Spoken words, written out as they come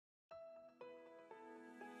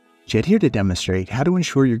Jet here to demonstrate how to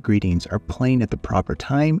ensure your greetings are playing at the proper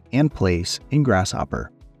time and place in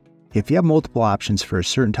Grasshopper. If you have multiple options for a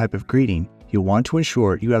certain type of greeting, you'll want to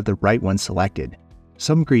ensure you have the right one selected.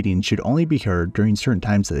 Some greetings should only be heard during certain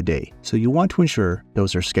times of the day, so you'll want to ensure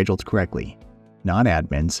those are scheduled correctly.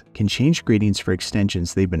 Non-admins can change greetings for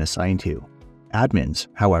extensions they've been assigned to. Admins,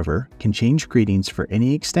 however, can change greetings for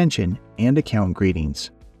any extension and account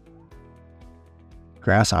greetings.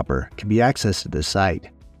 Grasshopper can be accessed to this site.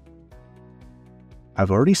 I've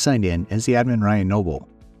already signed in as the admin Ryan Noble.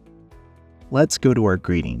 Let's go to our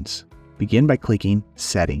greetings. Begin by clicking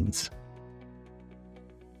Settings.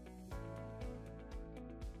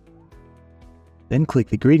 Then click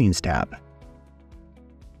the Greetings tab.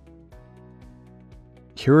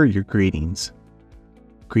 Here are your greetings.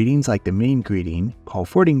 Greetings like the main greeting, call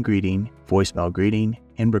forwarding greeting, voicemail greeting,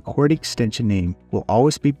 and record extension name will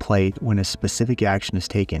always be played when a specific action is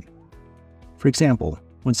taken. For example,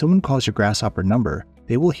 when someone calls your Grasshopper number,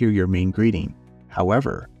 they will hear your main greeting.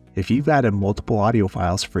 However, if you've added multiple audio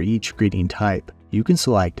files for each greeting type, you can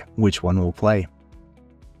select which one will play.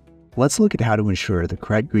 Let's look at how to ensure the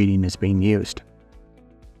correct greeting is being used.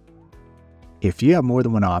 If you have more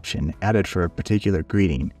than one option added for a particular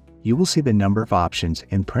greeting, you will see the number of options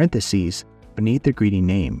in parentheses beneath the greeting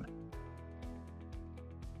name.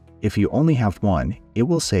 If you only have one, it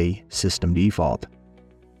will say System Default.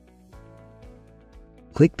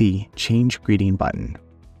 Click the Change Greeting button.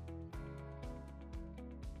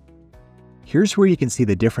 Here's where you can see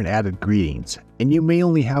the different added greetings, and you may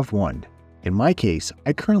only have one. In my case,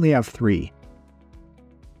 I currently have 3.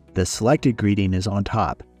 The selected greeting is on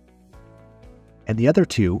top, and the other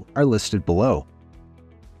 2 are listed below.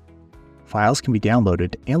 Files can be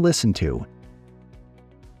downloaded and listened to.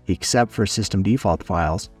 Except for System Default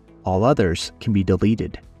files, all others can be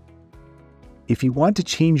deleted. If you want to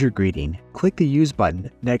change your greeting, click the Use button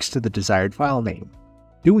next to the desired file name.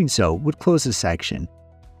 Doing so would close this section.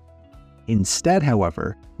 Instead,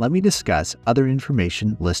 however, let me discuss other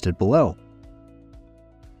information listed below.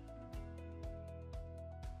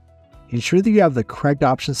 Ensure that you have the correct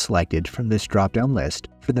option selected from this drop-down list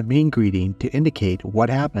for the main greeting to indicate what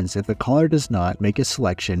happens if the caller does not make a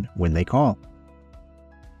selection when they call.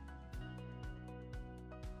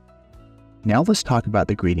 Now let's talk about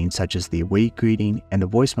the greetings such as the await greeting and the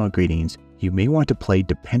voicemail greetings you may want to play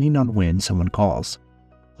depending on when someone calls.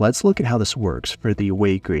 Let's look at how this works for the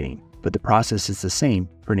await greeting, but the process is the same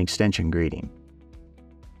for an extension greeting.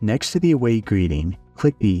 Next to the await greeting,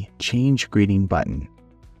 click the Change Greeting button.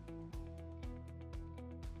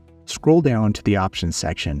 Scroll down to the Options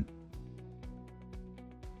section.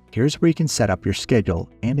 Here's where you can set up your schedule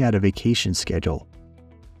and add a vacation schedule.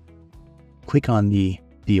 Click on the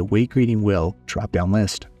Await Greeting Will drop-down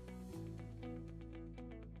list.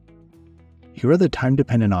 Here are the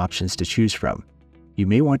time-dependent options to choose from. You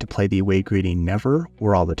may want to play the await greeting never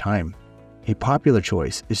or all the time. A popular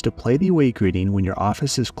choice is to play the await greeting when your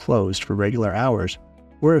office is closed for regular hours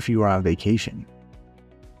or if you are on vacation.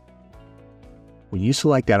 When you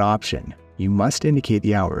select that option, you must indicate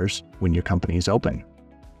the hours when your company is open.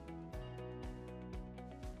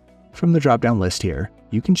 From the drop-down list here,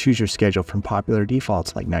 you can choose your schedule from popular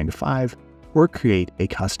defaults like 9 to 5 or create a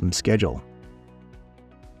custom schedule.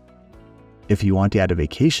 If you want to add a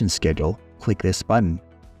vacation schedule, click this button.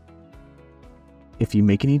 If you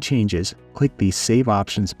make any changes, click the Save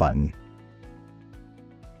Options button.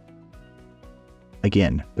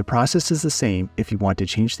 Again, the process is the same if you want to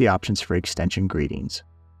change the options for extension greetings.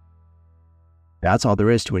 That's all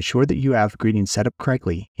there is to ensure that you have greetings set up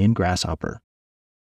correctly in Grasshopper.